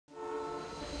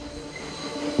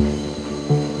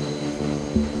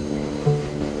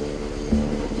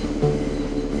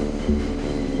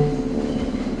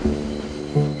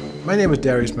My name is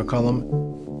Darius McCollum.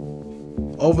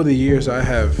 Over the years, I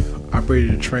have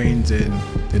operated trains in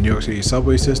the New York City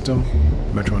subway system,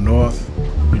 Metro North,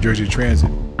 New Jersey Transit,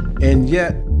 and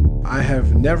yet I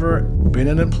have never been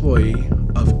an employee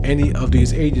of any of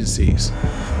these agencies.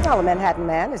 Well, a Manhattan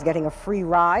man is getting a free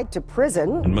ride to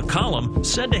prison. And McCollum,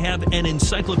 said to have an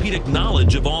encyclopedic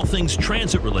knowledge of all things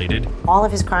transit-related. All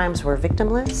of his crimes were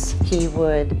victimless. He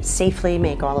would safely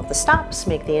make all of the stops,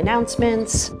 make the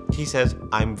announcements. He says,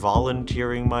 "I'm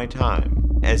volunteering my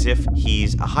time," as if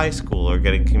he's a high schooler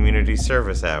getting community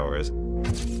service hours.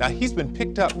 Now, he's been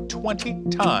picked up 20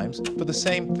 times for the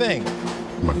same thing.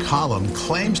 McCollum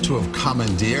claims to have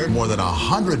commandeered more than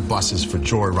 100 buses for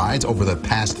joyrides over the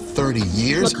past 30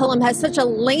 years. McCollum has such a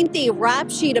lengthy rap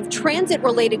sheet of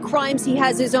transit-related crimes, he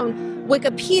has his own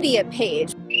Wikipedia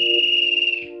page.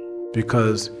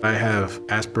 Because I have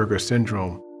Asperger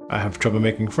syndrome, I have trouble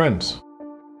making friends.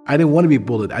 I didn't want to be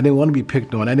bullied. I didn't want to be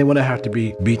picked on. I didn't want to have to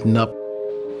be beaten up.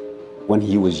 When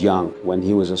he was young, when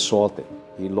he was assaulted,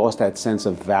 he lost that sense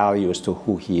of value as to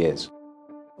who he is.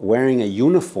 Wearing a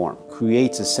uniform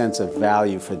creates a sense of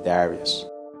value for Darius.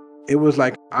 It was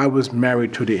like I was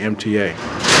married to the MTA.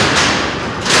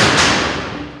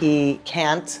 He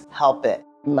can't help it.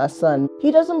 My son,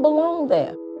 he doesn't belong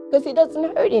there because he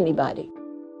doesn't hurt anybody.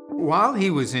 While he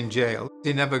was in jail,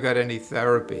 he never got any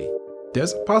therapy.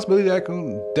 There's a possibility that I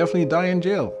can definitely die in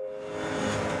jail.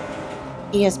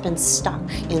 He has been stuck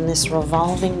in this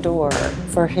revolving door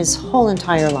for his whole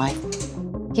entire life.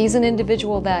 He's an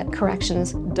individual that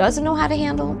corrections doesn't know how to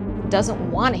handle,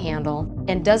 doesn't want to handle,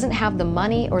 and doesn't have the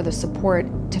money or the support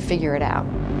to figure it out.